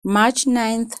March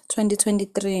 9th,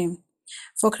 2023.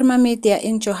 For Crema Media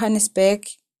in Johannesburg,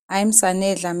 I'm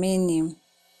Sane Dlamini.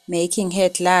 Making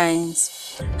headlines.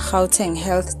 Gauteng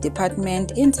Health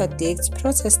Department interdicts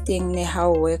protesting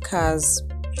Nehao workers.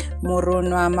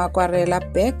 Morunwa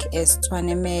Makwarela back as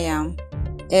Tshwane Mayor.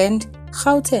 And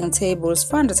Gauteng tables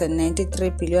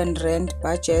 493 billion rand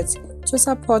budget to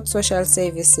support social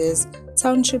services,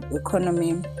 township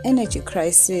economy, energy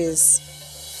crisis.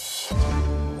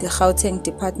 The Gauteng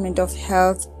Department of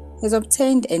Health has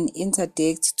obtained an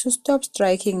interdict to stop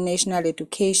striking National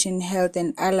Education, Health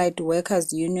and Allied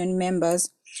Workers Union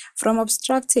members from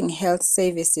obstructing health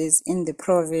services in the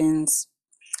province.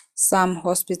 Some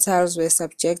hospitals were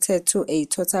subjected to a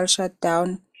total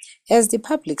shutdown as the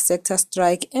public sector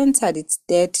strike entered its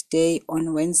third day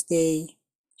on Wednesday.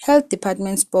 Health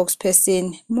Department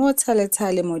spokesperson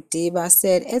Motaletale Modiba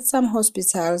said at some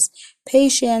hospitals,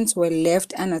 patients were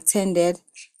left unattended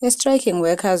as striking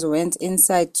workers went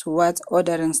inside towards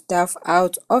ordering staff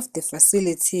out of the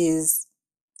facilities.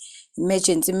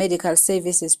 Emergency medical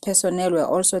services personnel were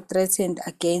also threatened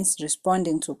against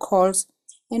responding to calls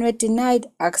and were denied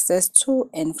access to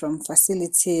and from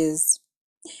facilities.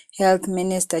 Health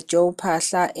Minister Joe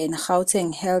Phaahla and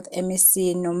Gauteng Health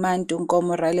MEC Nomantu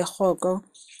Nkomo-Raligogo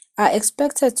are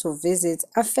expected to visit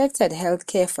affected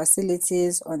healthcare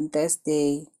facilities on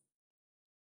Thursday.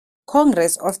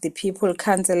 Congress of the People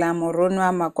Councillor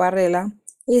Morunwa Makwarela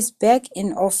is back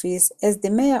in office as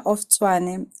the mayor of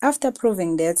Tshwane after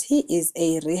proving that he is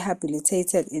a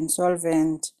rehabilitated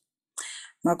insolvent.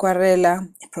 Makwarela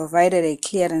provided a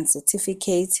clearance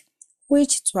certificate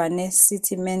which Tshwane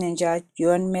City Manager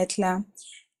John Metler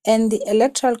and the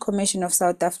Electoral Commission of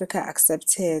South Africa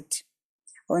accepted.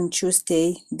 On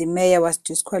Tuesday, the mayor was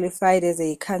disqualified as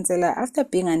a councillor after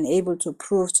being unable to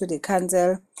prove to the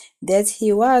council that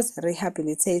he was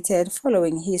rehabilitated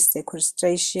following his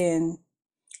sequestration.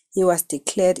 He was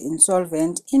declared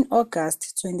insolvent in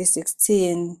August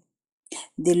 2016.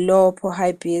 The law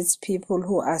prohibits people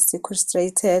who are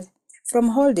sequestrated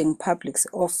from holding public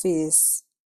office.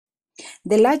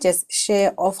 The largest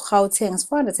share of Gauteng's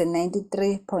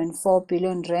 493.4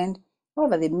 billion rand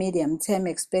over the medium-term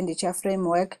expenditure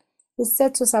framework is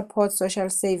set to support social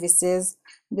services,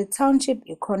 the township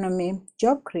economy,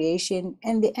 job creation,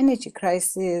 and the energy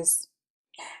crisis.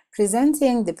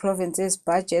 Presenting the province's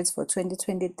budgets for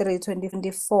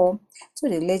 2023-2024 to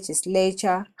the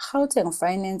legislature, Gauteng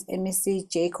Finance MEC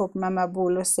Jacob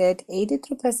Mamabulo said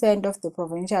 83% of the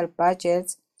provincial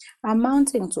budget,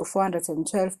 amounting to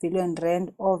 412 billion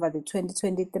rand over the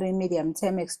 2023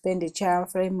 medium-term expenditure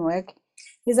framework,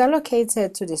 is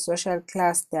allocated to the social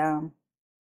cluster.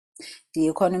 The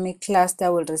economic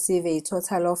cluster will receive a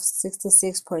total of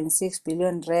 66.6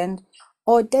 billion rand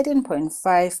or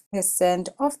 13.5%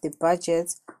 of the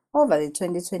budget over the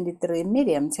 2023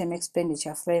 medium-term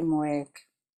expenditure framework.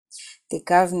 The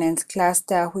governance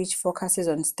cluster, which focuses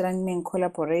on strengthening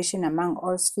collaboration among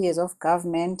all spheres of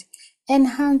government,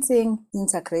 enhancing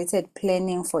integrated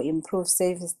planning for improved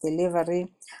service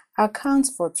delivery, accounts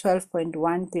for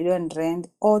 12.1 billion rand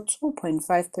or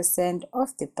 2.5%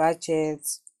 of the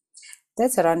budget.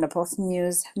 That's a roundup of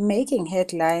news making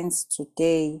headlines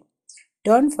today.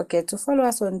 Don't forget to follow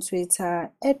us on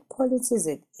Twitter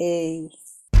 @PolityZA.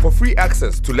 For free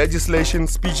access to legislation,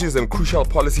 speeches and crucial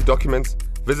policy documents,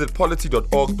 visit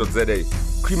polity.org.za,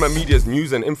 Crema Media's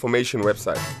news and information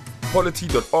website.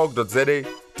 Polity.org.za,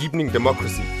 deepening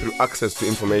democracy through access to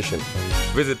information.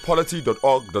 Visit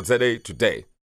polity.org.za today.